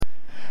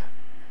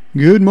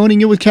Good morning,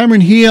 you're with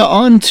Cameron here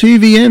on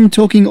 2VM,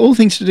 talking all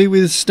things to do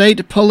with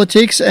state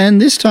politics,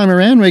 and this time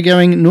around we're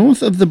going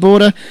north of the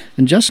border,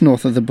 and just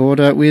north of the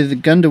border,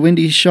 with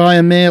Goondiwindi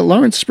Shire Mayor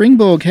Lawrence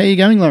Springborg. How are you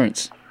going,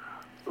 Lawrence?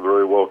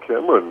 Very well,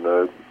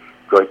 Cameron.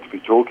 Great to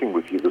be talking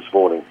with you this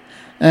morning.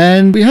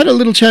 And we had a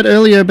little chat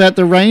earlier about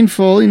the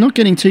rainfall. You're not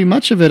getting too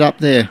much of it up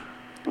there.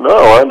 No,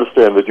 I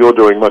understand that you're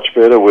doing much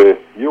better where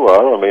you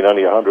are. I mean,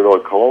 only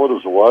 100-odd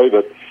kilometres away,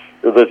 but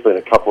there's been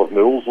a couple of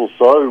mills or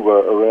so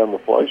around the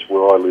place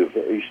where I live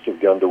east of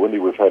Goondiwindi.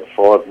 We've had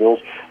 5 mills.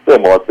 There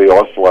might be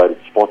isolated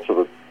spots of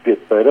a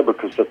bit better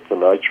because that's the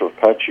nature of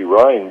patchy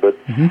rain. But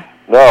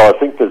no, I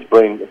think there's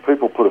been,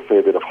 people put a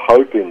fair bit of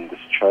hope in this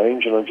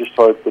change, and I just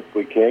hope that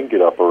we can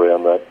get up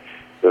around that,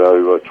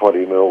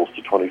 20 mils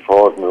to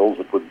 25 mils.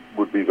 It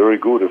would be very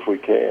good if we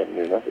can.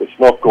 It's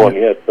not gone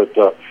yet, but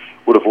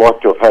would have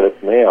liked to have had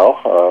it now.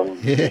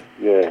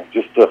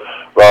 Just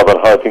rather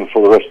than hoping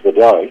for the rest of the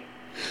day.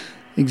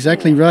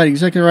 Exactly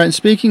right. And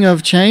speaking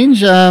of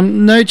change,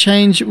 no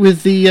change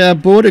with the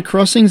border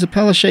crossings. The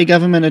Palaszczuk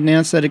government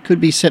announced that it could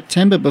be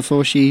September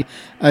before she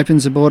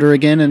opens the border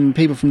again and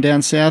people from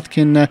down south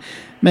can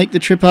make the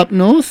trip up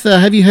north.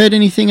 Have you heard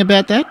anything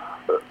about that?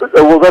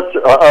 Well, that's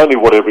only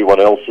what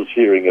everyone else is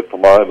hearing at the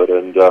moment,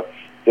 and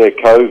their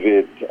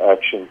COVID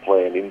action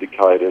plan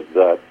indicated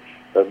that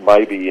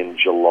maybe in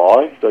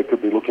July they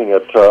could be looking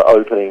at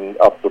opening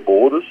up the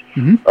borders,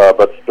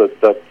 but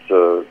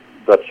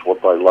that's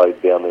what they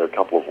laid down there a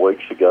couple of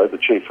weeks ago. The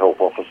Chief Health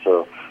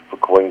Officer for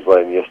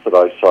Queensland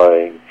yesterday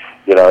saying,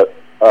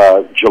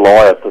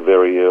 July at the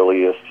very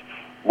earliest,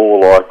 more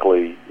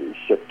likely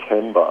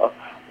September.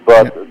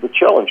 But the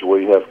challenge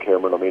we have,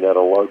 Cameron, at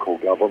a local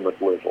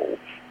government level,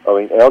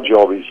 our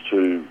job is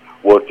to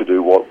work to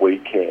do what we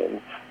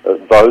can.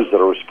 Those that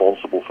are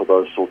responsible for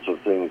those sorts of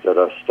things at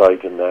a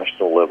state and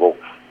national level,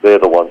 they're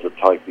the ones that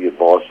take the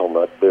advice on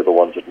that. They're the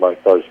ones that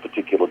make those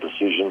particular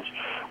decisions.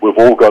 We've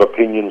all got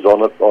opinions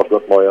on it. I've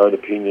got my own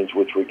opinions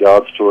with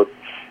regards to it.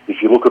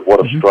 If you look at what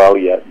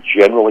Australia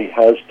generally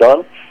has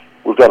done,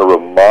 we've done a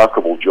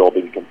remarkable job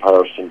in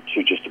comparison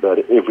to just about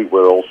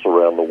everywhere else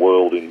around the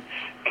world in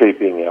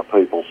keeping our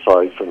people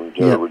safe and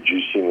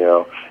reducing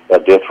our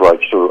death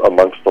rates to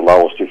amongst the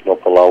lowest, if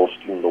not the lowest,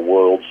 in the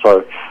world.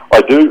 So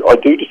I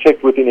do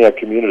detect within our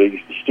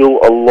community still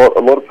a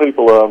lot of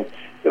people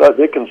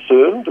they're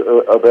concerned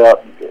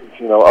about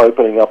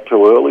opening up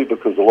too early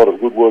because a lot of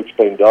good work's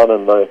been done,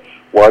 and they're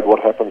worried what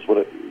happens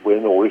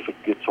when or if it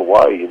gets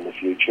away in the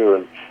future.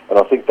 And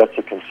I think that's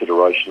a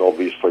consideration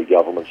obviously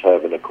governments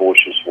have in a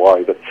cautious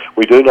way. But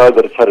we do know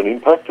that it's had an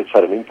impact. It's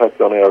had an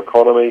impact on our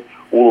economy,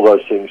 all of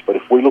those things. But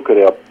if we look at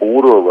our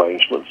border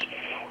arrangements,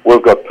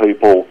 we've got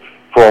people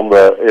from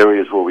the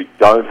areas where we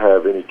don't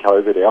have any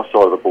COVID, our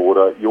side of the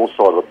border, your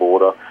side of the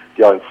border,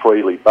 going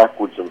freely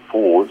backwards and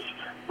forwards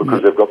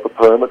because they've got the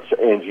permits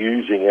and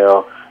using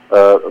our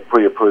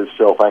pre-approved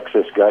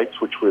self-access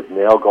gates, which we've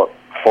now got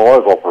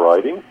 5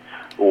 operating,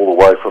 all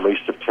the way from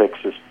east of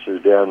Texas to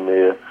down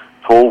near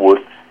Tallwood,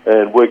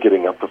 and we're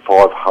getting up to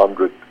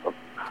 500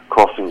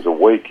 crossings a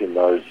week in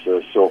those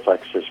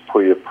self-access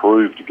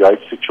pre-approved gate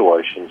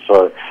situations.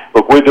 So,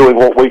 look, we're doing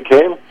what we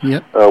can.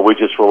 We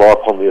just rely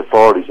upon the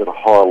authorities at a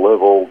higher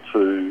level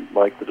to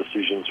make the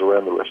decisions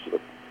around the rest of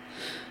it.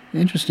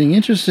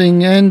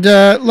 Interesting. And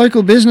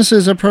local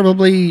businesses are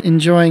probably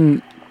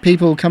enjoying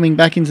people coming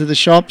back into the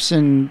shops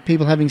and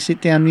people having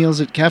sit-down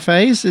meals at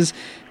cafes. Is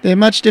there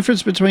much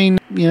difference between,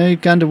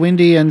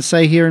 Goondiwindi and,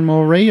 say, here in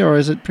Moree, or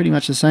is it pretty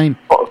much the same?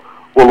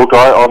 Well, look,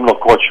 I'm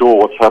not quite sure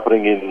what's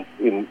happening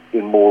in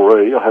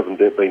Moree. I haven't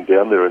been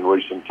down there in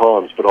recent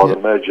times, but I'd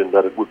imagine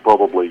that it would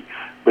probably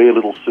be a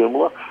little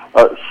similar.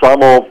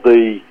 Some of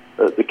the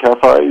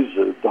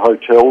cafes, the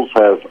hotels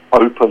have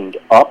opened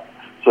up,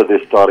 so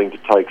they're starting to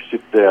take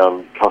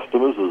sit-down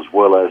customers as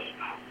well as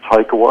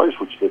takeaways,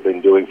 which they've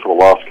been doing for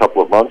the last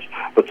couple of months,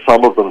 but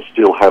some of them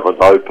still haven't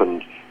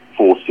opened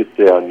for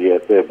sit-down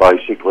yet. They're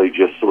basically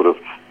just sort of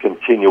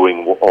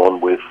continuing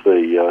on with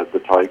the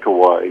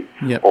takeaway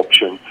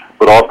option.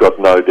 But I've got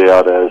no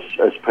doubt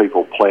as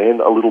people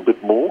plan a little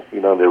bit more,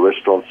 their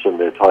restaurants and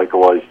their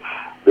takeaways,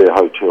 their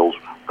hotels,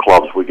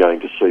 clubs, we're going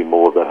to see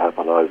more of that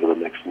happen over the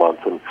next month.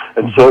 And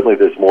certainly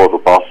there's more of a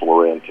bustle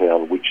around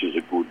town, which is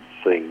a good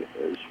thing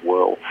as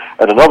well.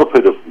 And another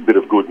bit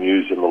of good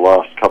news in the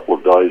last couple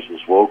of days as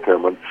well,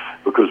 Cameron,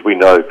 because we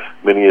know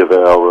many of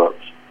our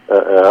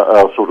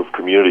sort of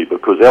community,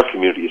 because our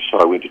community is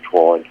so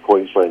intertwined,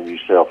 Queensland, New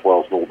South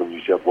Wales, Northern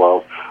New South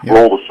Wales, we're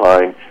all the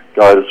same,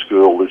 go to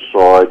school this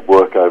side,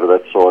 work over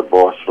that side,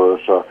 vice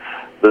versa.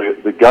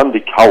 The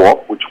Goondiwindi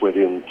Co-op, which went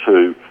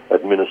into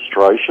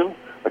administration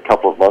a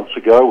couple of months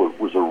ago, it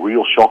was a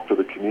real shock to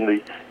the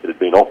community. It had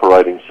been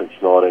operating since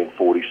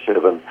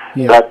 1947.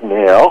 That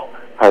now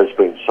has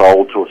been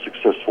sold to a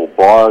successful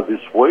buyer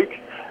this week,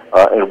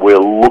 and we're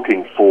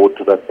looking forward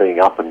to that being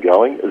up and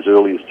going as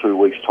early as 2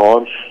 weeks'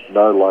 time,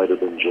 no later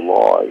than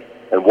July.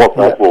 And what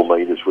that will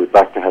mean is we're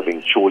back to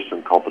having choice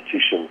and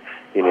competition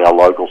in our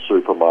local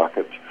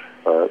supermarket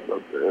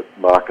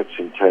markets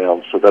in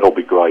town, so that'll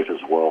be great as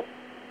well.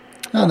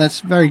 Oh,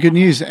 that's very good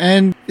news.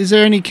 And is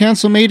there any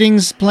council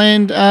meetings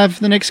planned for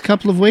the next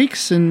couple of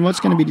weeks, and what's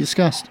going to be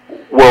discussed?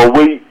 Well,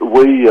 we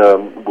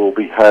will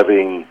be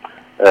having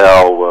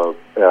our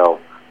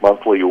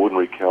monthly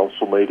ordinary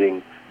council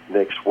meeting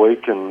next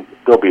week, and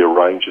there'll be a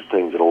range of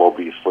things that'll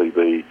obviously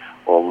be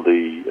on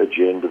the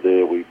agenda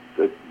there.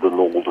 The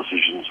normal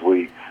decisions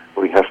we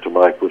have to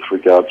make with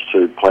regards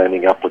to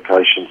planning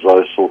applications,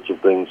 those sorts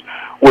of things.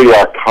 We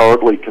are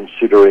currently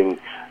considering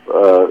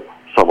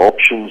some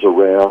options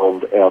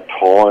around our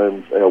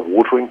times, our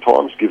watering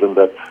times, given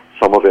that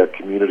some of our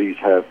communities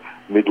have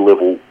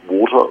mid-level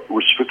water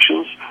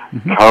restrictions.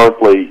 Mm-hmm.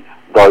 Currently,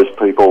 those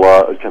people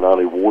can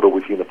only water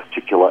within a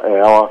particular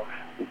hour.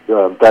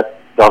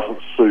 That doesn't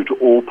suit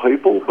all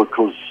people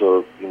because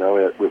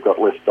we've got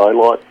less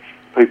daylight.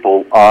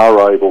 People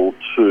are able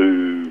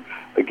to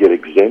get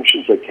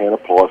exemptions. They can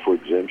apply for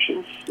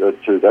exemptions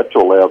to that, to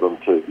allow them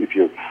to, if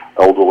you're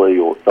elderly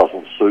or it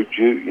doesn't suit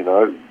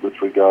you,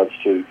 with regards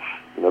to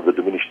the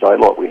diminished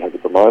daylight we have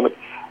at the moment.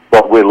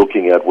 But we're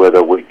looking at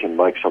whether we can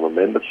make some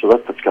amendments to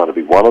that. That's going to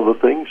be one of the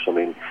things. I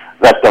mean,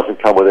 that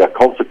doesn't come without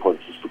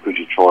consequences because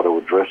you try to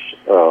address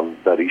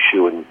that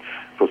issue, and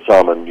for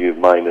some, and you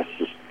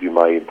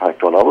may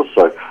impact on others.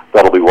 So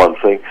that'll be one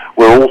thing.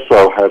 We're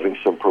also having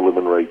some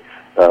preliminary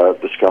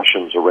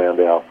discussions around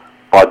our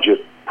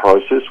budget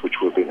process, which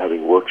we've been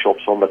having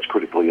workshops on. That's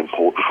critically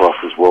important for us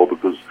as well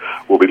because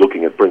we'll be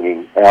looking at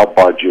bringing our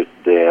budget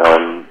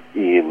down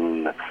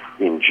in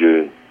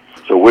June.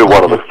 So we're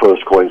one of the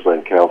first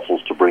Queensland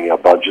councils to bring our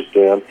budget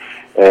down,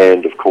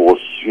 and of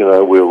course,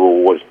 we're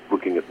always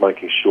looking at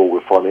making sure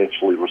we're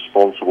financially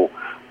responsible,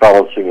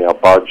 balancing our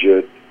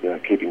budget,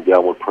 keeping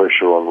downward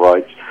pressure on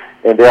rates,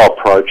 and our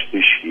approach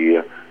this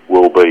year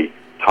will be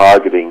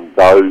targeting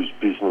those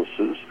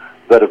businesses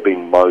that have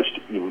been most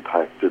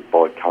impacted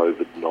by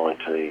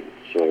COVID-19.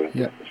 So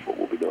That's what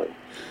we'll be doing.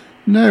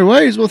 No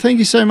worries. Well, thank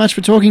you so much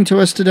for talking to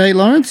us today,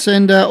 Lawrence,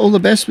 and all the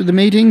best with the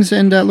meetings,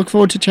 and look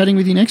forward to chatting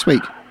with you next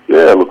week.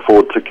 Yeah, look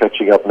forward to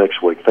catching up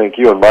next week. Thank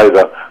you, and may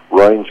the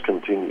rains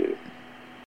continue.